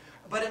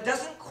 But it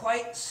doesn't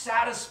quite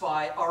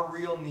satisfy our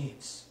real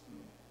needs.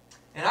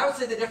 And I would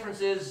say the difference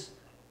is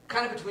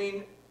kind of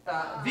between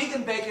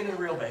vegan bacon and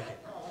real bacon.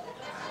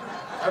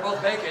 They're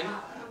both bacon.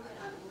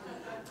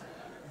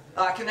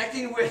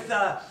 Connecting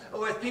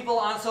with people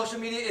on social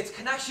media, it's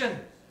connection.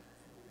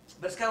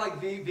 But it's kind of like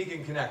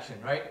vegan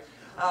connection, right?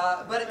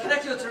 But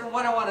connecting with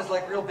one-on-one is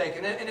like real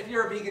bacon. And if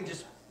you're a vegan,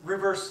 just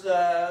reverse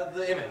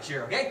the image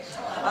here, okay?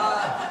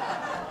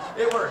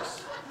 It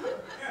works.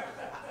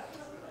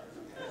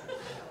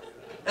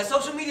 that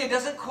social media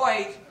doesn't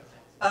quite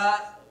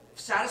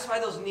satisfy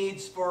those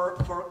needs for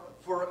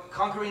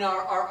conquering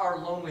our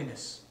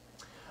loneliness.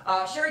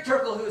 Sherry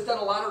Turkle, who has done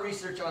a lot of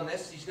research on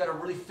this, she's got a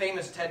really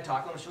famous TED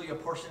Talk. I'm going to show you a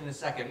portion in a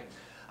second.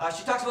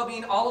 She talks about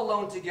being all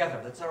alone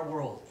together. That's our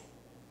world.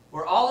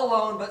 We're all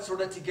alone, but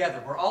sort of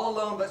together. We're all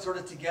alone, but sort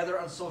of together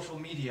on social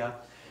media.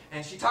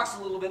 And she talks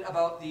a little bit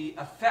about the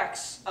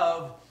effects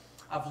of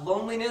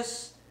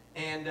loneliness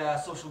and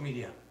social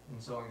media.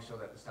 And so I'm going to show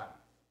that this time.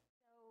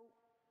 So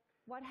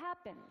what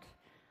happened?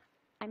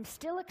 I'm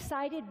still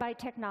excited by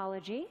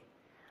technology,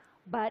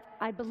 but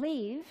I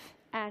believe,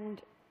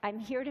 and I'm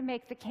here to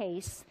make the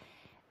case,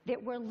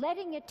 that we're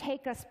letting it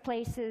take us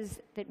places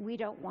that we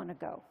don't want to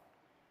go.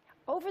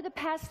 Over the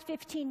past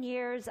 15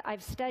 years,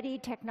 I've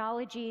studied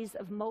technologies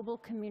of mobile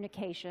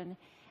communication,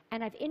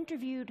 and I've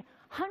interviewed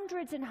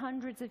hundreds and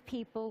hundreds of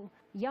people,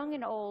 young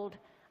and old,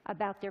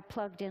 about their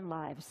plugged-in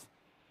lives.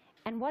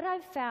 And what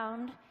I've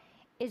found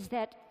is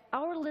that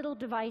our little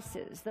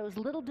devices, those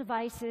little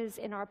devices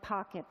in our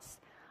pockets,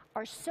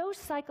 are so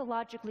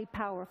psychologically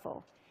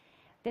powerful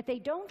that they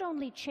don't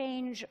only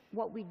change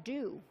what we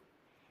do,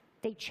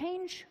 they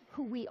change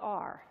who we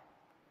are.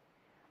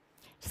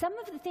 Some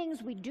of the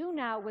things we do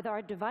now with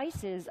our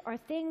devices are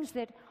things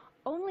that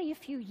only a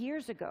few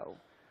years ago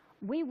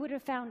we would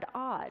have found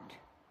odd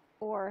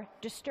or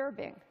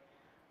disturbing,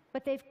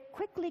 but they've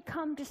quickly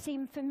come to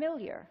seem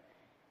familiar,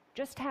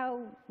 just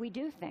how we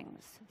do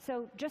things.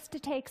 So just to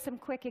take some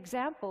quick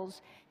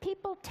examples,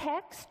 people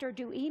text or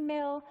do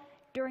email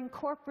during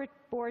corporate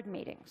board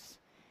meetings.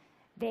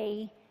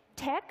 They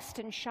text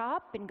and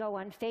shop and go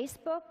on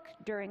Facebook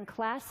during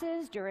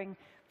classes, during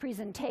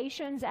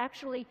presentations,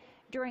 actually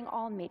during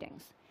all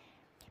meetings.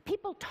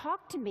 People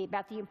talk to me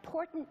about the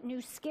important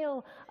new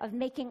skill of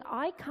making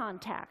eye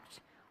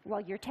contact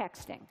while you're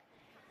texting.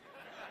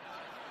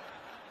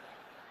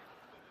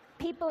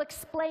 People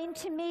explain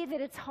to me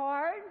that it's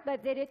hard,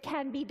 but that it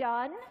can be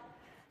done.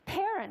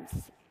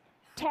 Parents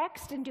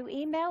text and do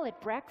email at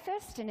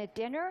breakfast and at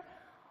dinner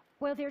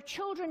while their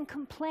children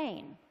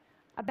complain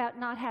about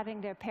not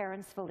having their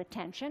parents' full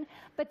attention,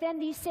 but then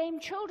these same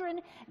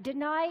children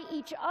deny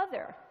each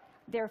other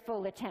their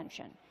full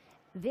attention.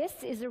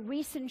 This is a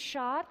recent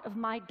shot of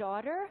my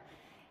daughter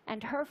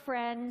and her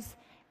friends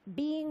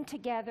being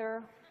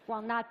together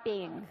while not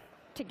being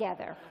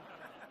together.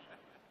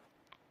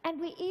 And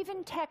we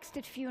even text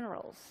at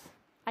funerals.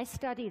 I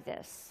study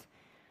this.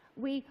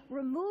 We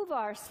remove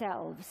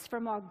ourselves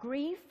from our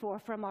grief or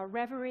from our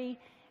reverie,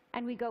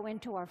 and we go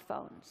into our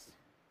phones.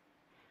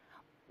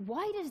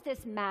 Why does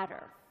this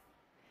matter?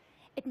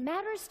 It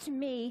matters to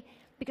me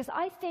because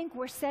I think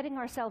we're setting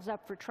ourselves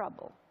up for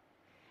trouble.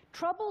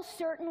 Trouble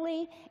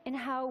certainly in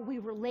how we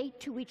relate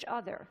to each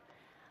other,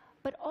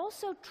 but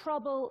also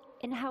trouble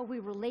in how we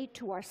relate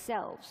to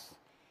ourselves,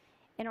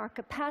 in our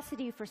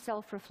capacity for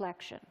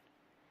self-reflection.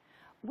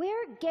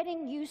 We're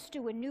getting used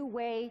to a new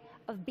way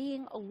of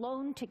being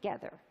alone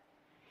together.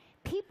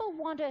 People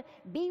want to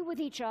be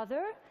with each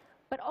other,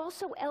 but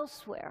also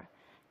elsewhere,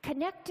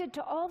 connected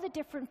to all the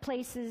different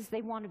places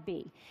they want to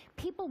be.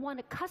 People want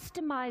to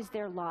customize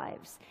their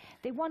lives.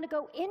 They want to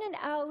go in and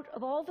out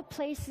of all the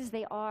places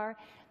they are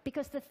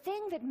because the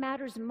thing that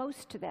matters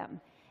most to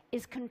them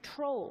is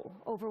control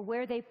over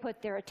where they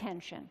put their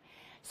attention.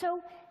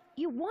 So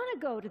you want to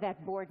go to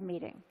that board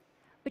meeting,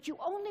 but you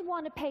only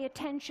want to pay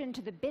attention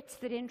to the bits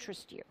that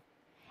interest you.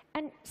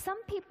 And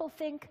some people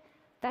think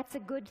that's a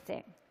good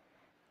thing.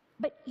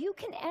 But you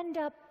can end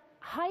up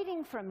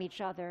hiding from each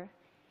other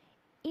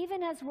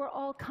even as we're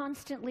all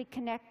constantly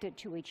connected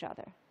to each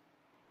other.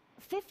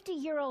 A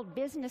 50-year-old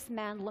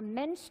businessman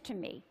laments to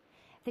me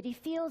that he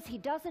feels he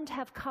doesn't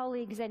have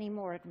colleagues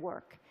anymore at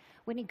work.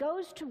 When he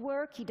goes to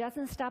work, he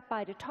doesn't stop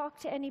by to talk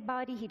to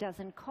anybody, he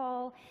doesn't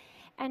call,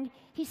 and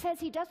he says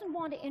he doesn't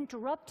want to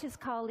interrupt his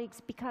colleagues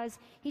because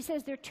he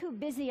says they're too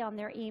busy on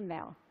their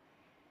email.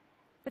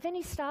 But then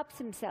he stops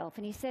himself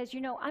and he says, you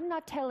know, I'm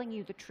not telling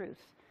you the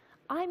truth.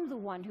 I'm the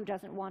one who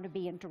doesn't want to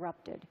be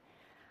interrupted.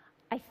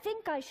 I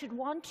think I should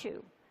want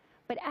to,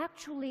 but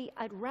actually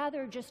I'd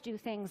rather just do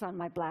things on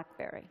my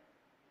BlackBerry.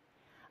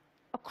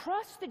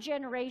 Across the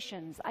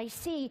generations, I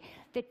see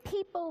that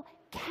people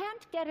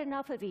can't get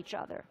enough of each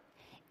other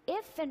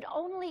if and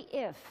only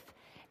if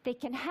they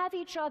can have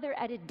each other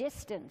at a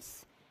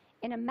distance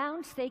in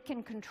amounts they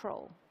can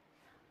control.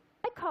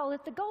 I call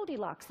it the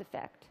Goldilocks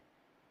effect.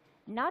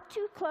 Not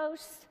too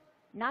close,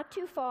 not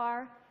too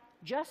far,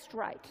 just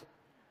right.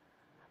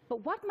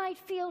 But what might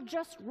feel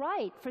just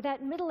right for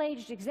that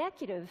middle-aged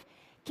executive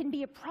can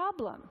be a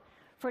problem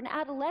for an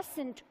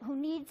adolescent who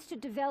needs to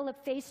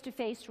develop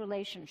face-to-face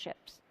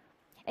relationships.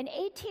 An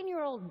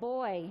 18-year-old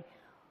boy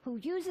who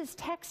uses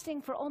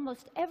texting for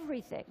almost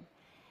everything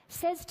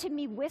says to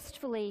me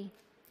wistfully,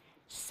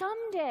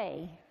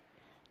 someday,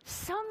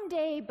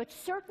 but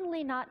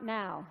certainly not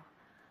now,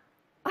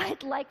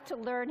 I'd like to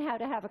learn how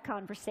to have a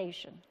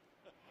conversation.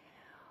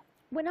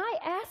 When I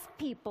ask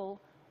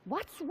people,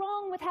 what's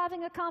wrong with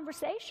having a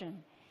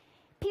conversation?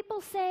 People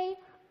say,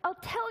 I'll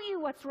tell you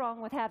what's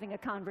wrong with having a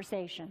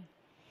conversation.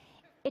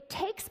 It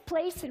takes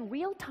place in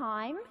real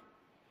time,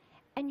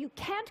 and you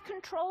can't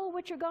control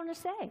what you're going to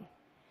say.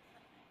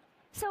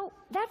 So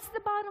that's the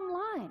bottom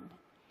line.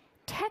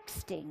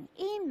 Texting,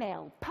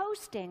 email,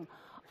 posting,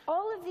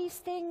 all of these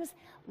things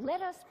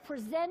let us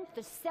present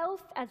the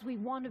self as we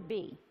want to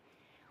be.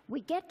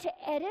 We get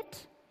to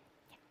edit,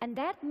 and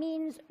that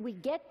means we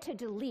get to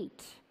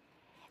delete.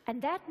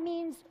 And that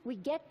means we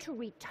get to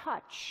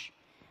retouch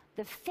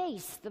the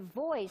face, the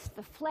voice,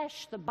 the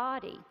flesh, the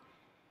body.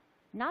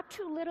 Not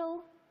too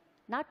little,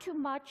 not too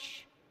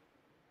much,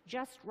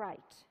 just right.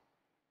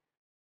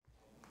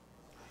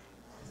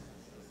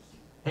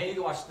 Hey, you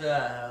can watch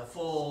the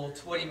full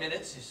 20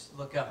 minutes. Just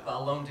look up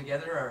Alone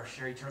Together or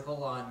Sherry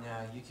Turkle on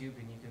YouTube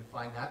and you can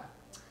find that.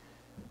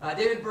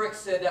 David Brick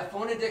said,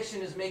 phone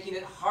addiction is making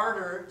it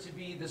harder to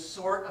be the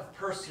sort of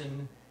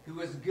person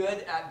who is good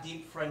at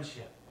deep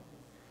friendship.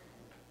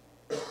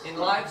 In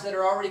lives that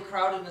are already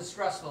crowded and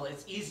stressful,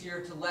 it's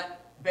easier to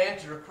let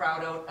banter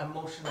crowd out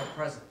emotional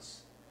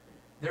presence.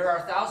 There are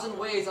 1,000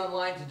 ways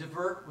online to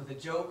divert with a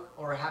joke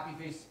or a happy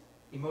face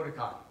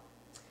emoticon.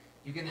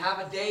 You can have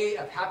a day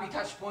of happy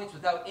touch points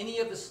without any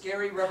of the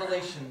scary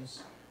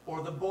revelations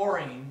or the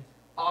boring,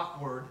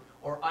 awkward,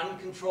 or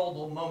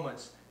uncontrollable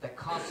moments that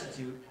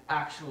constitute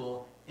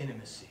actual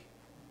intimacy.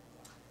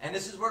 And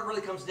this is what it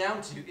really comes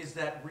down to, is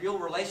that real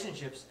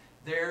relationships,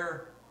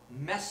 they're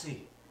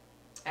messy.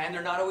 And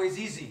they're not always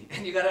easy.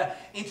 And you got to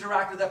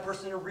interact with that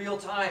person in real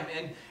time.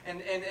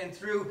 And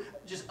through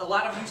just a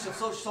lot of use of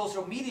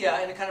social media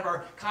and kind of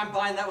our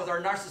combine that with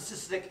our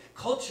narcissistic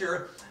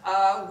culture,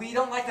 we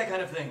don't like that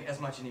kind of thing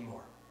as much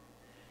anymore.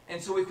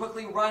 And so we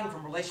quickly run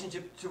from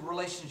relationship to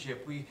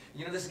relationship.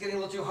 This is getting a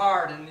little too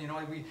hard, and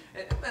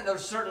and there are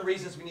certain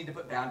reasons we need to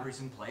put boundaries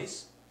in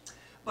place.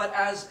 But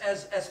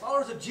as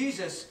followers of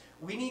Jesus,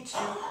 we need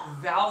to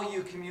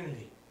value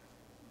community.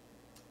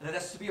 That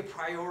has to be a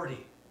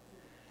priority.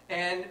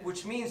 And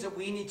which means that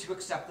we need to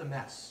accept the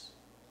mess.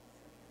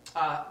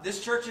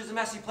 This church is a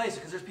messy place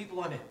because there's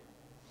people in it.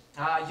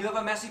 You have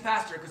a messy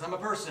pastor because I'm a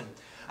person.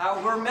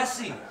 We're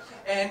messy.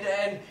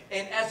 And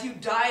as you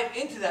dive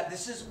into that,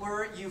 this is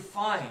where you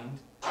find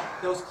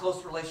those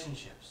close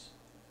relationships.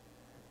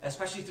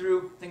 Especially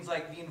through things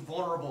like being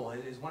vulnerable.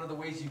 It is one of the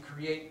ways you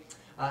create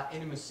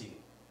intimacy.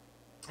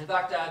 In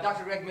fact,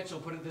 Dr. Greg Mitchell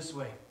put it this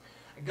way.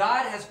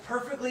 God has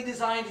perfectly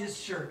designed his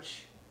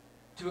church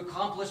to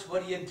accomplish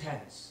what he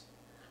intends.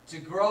 To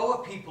grow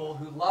a people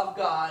who love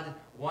God,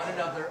 one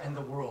another, and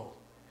the world.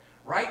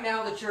 Right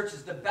now, the church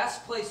is the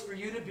best place for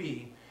you to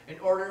be in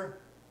order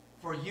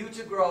for you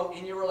to grow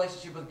in your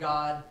relationship with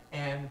God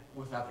and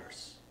with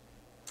others.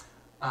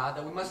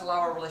 That we must allow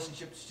our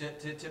relationships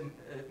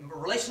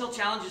relational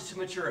challenges to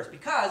mature us.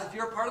 Because if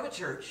you're a part of a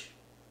church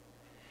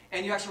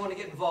and you actually want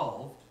to get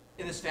involved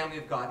in this family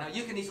of God, now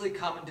you can easily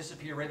come and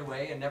disappear right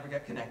away and never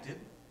get connected.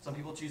 Some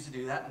people choose to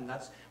do that, and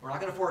we're not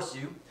going to force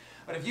you.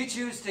 But if you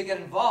choose to get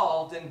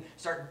involved and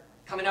start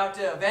coming out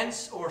to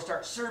events or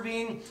start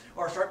serving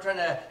or start trying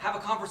to have a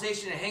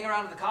conversation and hang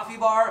around at the coffee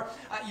bar,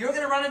 you're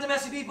going to run into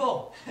messy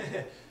people.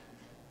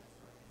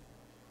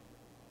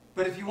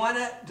 But if you want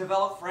to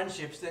develop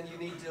friendships, then you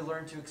need to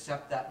learn to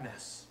accept that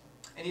mess.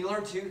 And you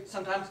learn to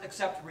sometimes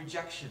accept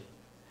rejection.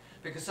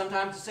 Because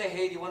sometimes to say,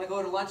 hey, do you want to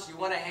go to lunch? Do you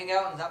want to hang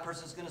out? And that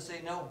person's going to say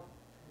no.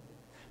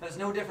 But it's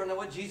no different than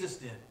what Jesus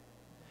did.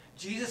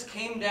 Jesus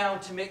came down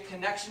to make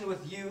connection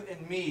with you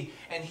and me,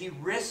 and he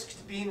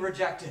risked being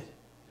rejected.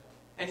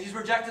 And he's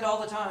rejected all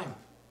the time.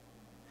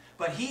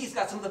 But he's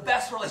got some of the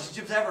best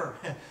relationships ever.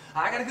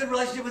 I got a good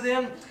relationship with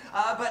him,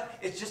 but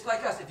it's just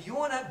like us. If you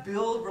want to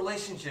build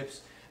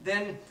relationships,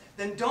 then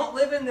don't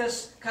live in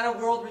this kind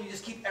of world where you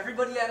just keep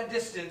everybody at a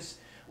distance.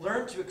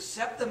 Learn to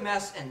accept the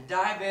mess and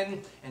dive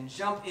in and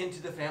jump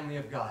into the family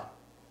of God.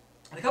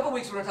 In a couple of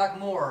weeks, we're going to talk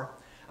more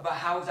about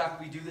how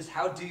exactly we do this.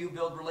 How do you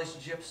build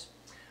relationships?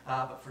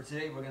 But for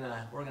today, we're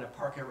gonna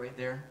park it right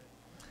there.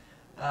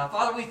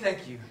 Father, we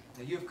thank you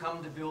that you have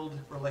come to build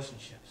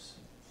relationships.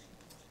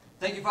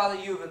 Thank you, Father,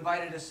 you have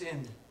invited us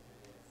in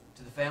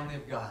to the family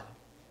of God.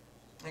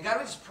 And God,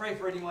 we just pray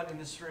for anyone in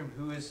this room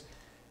who is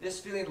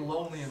feeling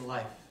lonely in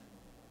life.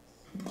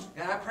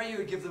 God, I pray you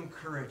would give them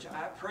courage.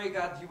 I pray,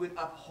 God, you would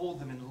uphold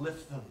them and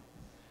lift them.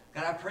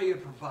 God, I pray you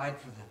would provide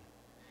for them.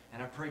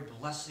 And I pray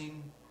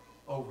blessing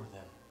over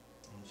them.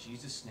 In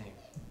Jesus' name.